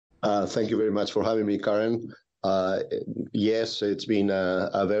Thank you very much for having me, Karen. Yes, it's been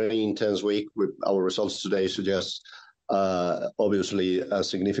a very intense week. With our results today suggest obviously a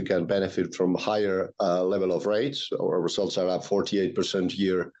significant benefit from higher level of rates. Our results are up 48%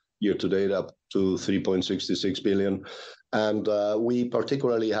 year to date, up to 3.66 billion. And we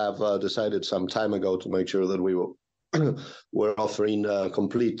particularly have decided some time ago to make sure that we we're offering a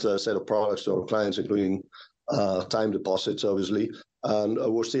complete set of products to our clients, including time deposits, obviously. And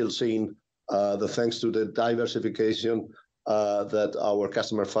we're still seeing thanks to the diversification that our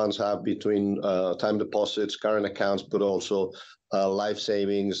customer funds have between time deposits, current accounts, but also life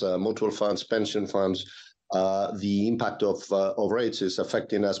savings, mutual funds, pension funds. The impact of rates is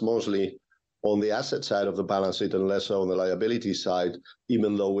affecting us mostly on the asset side of the balance sheet and less so on the liability side,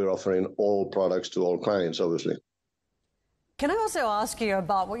 even though we're offering all products to all clients, obviously. Can I also ask you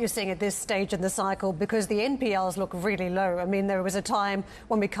about what you're seeing at this stage in the cycle? Because the NPLs look really low. I mean, there was a time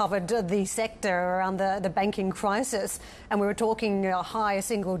when we covered the sector around the banking crisis, and we were talking high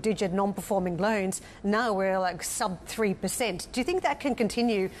single-digit non-performing loans. Now we're like sub 3%. Do you think that can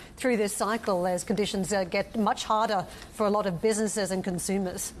continue through this cycle as conditions get much harder for a lot of businesses and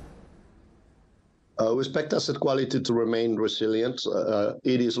consumers? We expect asset quality to remain resilient.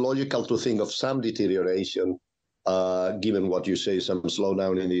 It is logical to think of some deterioration, given what you say, some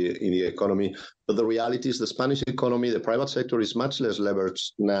slowdown in the economy. But the reality is the Spanish economy, the private sector is much less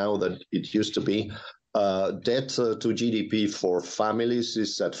leveraged now than it used to be. Debt to GDP for families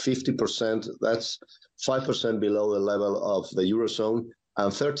is at 50%. That's 5% below the level of the Eurozone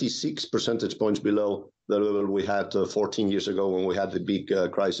and 36 percentage points below the level we had 14 years ago when we had the big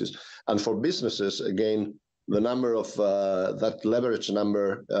crisis. And for businesses, again, the number of that leverage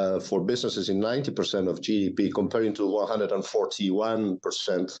number for businesses in 90% of GDP, comparing to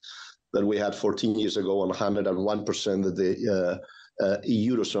 141% that we had 14 years ago and 101% that the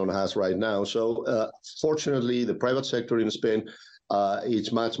Eurozone has right now. So fortunately, the private sector in Spain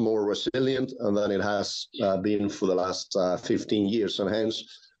is much more resilient than it has been for the last 15 years. And hence,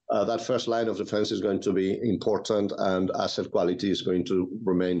 that first line of defense is going to be important, and asset quality is going to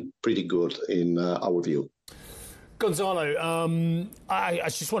remain pretty good in our view. Gonzalo, I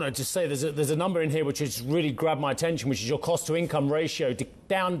just wanted to say there's a number in here which has really grabbed my attention, which is your cost-to-income ratio,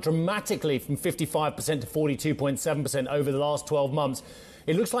 down dramatically from 55% to 42.7% over the last 12 months.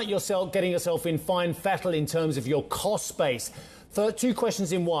 It looks like you're getting yourself in fine fettle in terms of your cost base. Two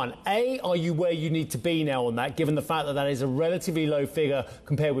questions in one. A, are you where you need to be now on that, given the fact that that is a relatively low figure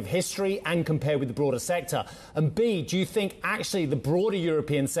compared with history and compared with the broader sector? And B, do you think actually the broader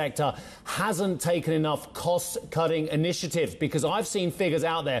European sector hasn't taken enough cost-cutting initiatives? Because I've seen figures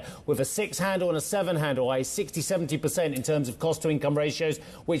out there with a 6 handle and a 7 handle, i.e. 60-70% in terms of cost-to-income ratios,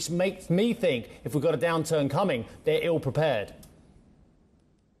 which makes me think if we've got a downturn coming, they're ill-prepared.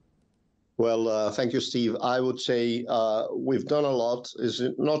 Well, thank you, Steve. I would say we've done a lot. It's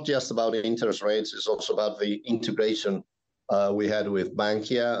not just about interest rates. It's also about the integration we had with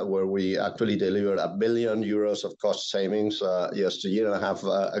Bankia, where we actually delivered €1 billion of cost savings just a year and a half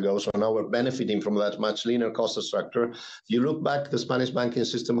ago. So now we're benefiting from that much leaner cost structure. If you look back, the Spanish banking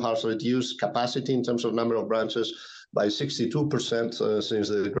system has reduced capacity in terms of number of branches by 62% since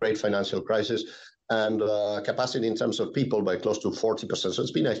the great financial crisis, and capacity in terms of people by close to 40%. So it's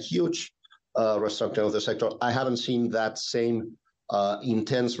been a huge restructuring of the sector. I haven't seen that same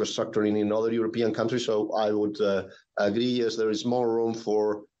intense restructuring in other European countries. So I would agree, yes, there is more room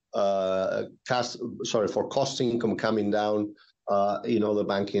for cost income coming down in other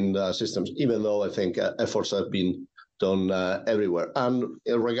banking systems, even though I think efforts have been done everywhere. And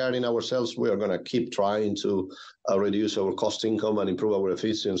regarding ourselves, we are going to keep trying to reduce our cost income and improve our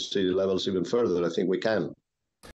efficiency levels even further. I think we can.